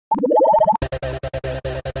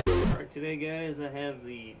Okay guys, I have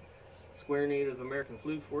the square Native American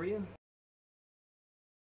flute for you.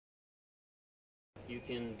 You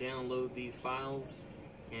can download these files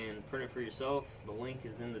and print it for yourself. The link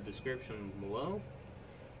is in the description below.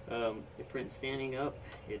 It prints standing up.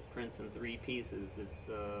 It prints in 3 pieces. It's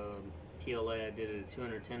PLA. I did it at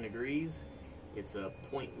 210 degrees. It's a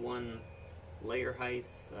 0.1 layer height,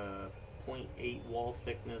 0.8 wall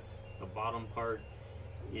thickness. The bottom part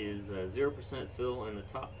is 0% fill, and the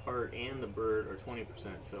top part and the bird are 20%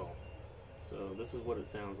 fill. So this is what it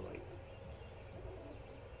sounds like.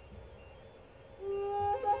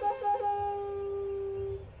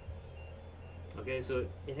 Okay, so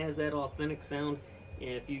it has that authentic sound,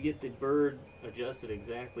 and if you get the bird adjusted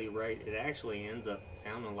exactly right, it actually ends up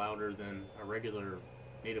sounding louder than a regular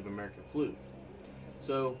Native American flute.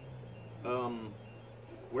 So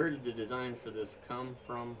where did the design for this come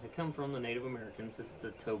from? It comes from the Native Americans. It's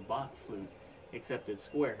the Tobat flute, except it's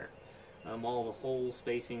square. All the hole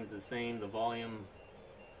spacing is the same. The volume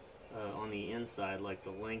on the inside, like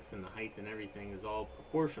the length and the height and everything, is all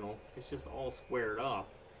proportional. It's just all squared off.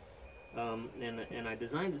 And I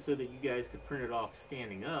designed it so that you guys could print it off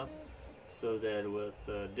standing up, so that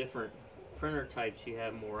with different printer types you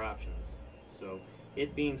have more options. So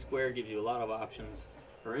it being square gives you a lot of options.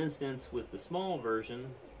 For instance, with the small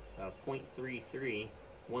version, 0.33,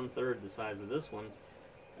 1/3 the size of this one,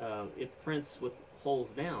 it prints with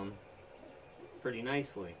holes down pretty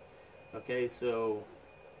nicely. Okay, so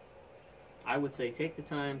I would say take the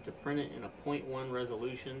time to print it in a 0.1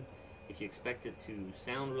 resolution if you expect it to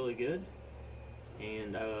sound really good.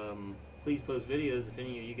 And please post videos if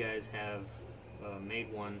any of you guys have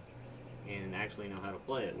made one and actually know how to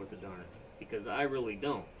play it with the darn, because I really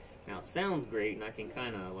don't. Now it sounds great and I can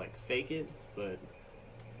kind of like fake it, but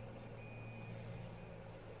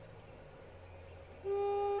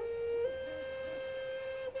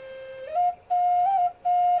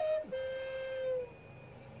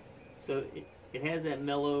so it has that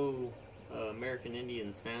mellow American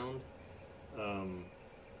Indian sound. I'm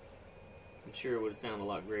sure it would sound a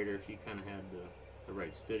lot greater if you kind of had the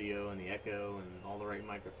right studio and the echo and all the right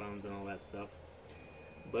microphones and all that stuff.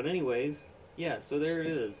 But anyways, yeah, so there it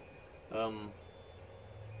is.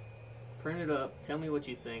 Print it up, tell me what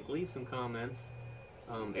you think, leave some comments.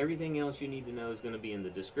 Everything else you need to know is going to be in the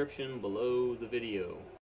description below the video.